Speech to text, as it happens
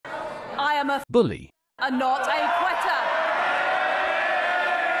am a bully, and not a quitter.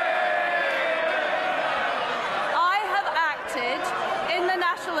 I have acted in the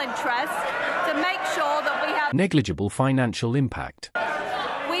national interest to make sure that we have negligible financial impact,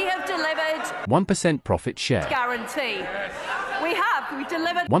 we have delivered 1% profit share, guarantee. We've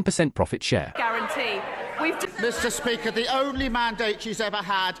delivered 1% profit share, guarantee. Mr. Speaker, the only mandate she's ever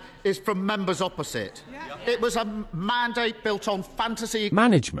had is from members opposite. It was a mandate built on fantasy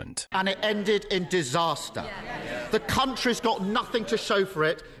management, and it ended in disaster. The country's got nothing to show for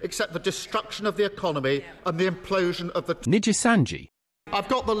it except the destruction of the economy and the implosion of the... NIJISANJI, I've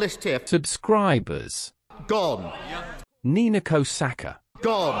got the list here. subscribers, Gone. Nina Kosaka,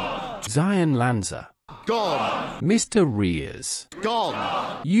 Gone. Zion Lanza, Gone. Mr. Rias, Gone.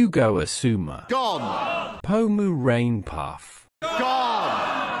 Yugo Asuma, Gone. Pomu Rainpuff,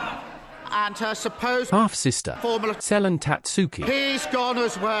 Gone. And her supposed half-sister, formula... Selen Tatsuki, He's gone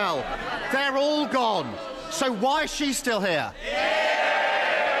as well. They're all gone. So why is she still here?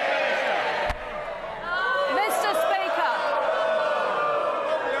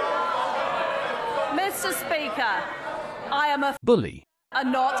 Mr. Speaker, I am a bully,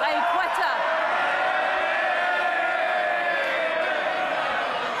 and not a quitter.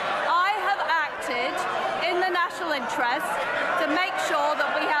 I have acted in the national interest to make sure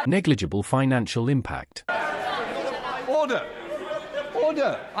that we have negligible financial impact, Order!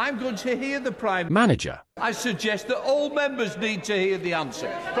 Order! I'm going to hear the Prime manager, I suggest that all members need to hear the answer.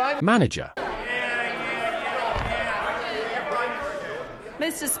 manager,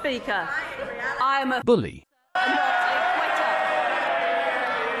 Mr. Speaker, I am a bully, and not a quitter.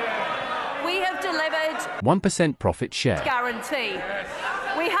 We have delivered 1% profit share, guarantee.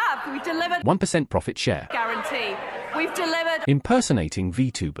 We've delivered 1% profit share, guarantee. We've delivered. impersonating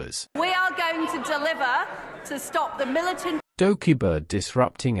VTubers, We are going to deliver to stop the militant. dokibird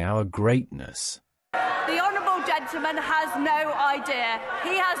disrupting our greatness. The honourable gentleman has no idea.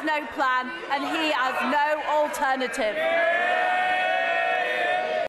 He has no plan and he has no alternative.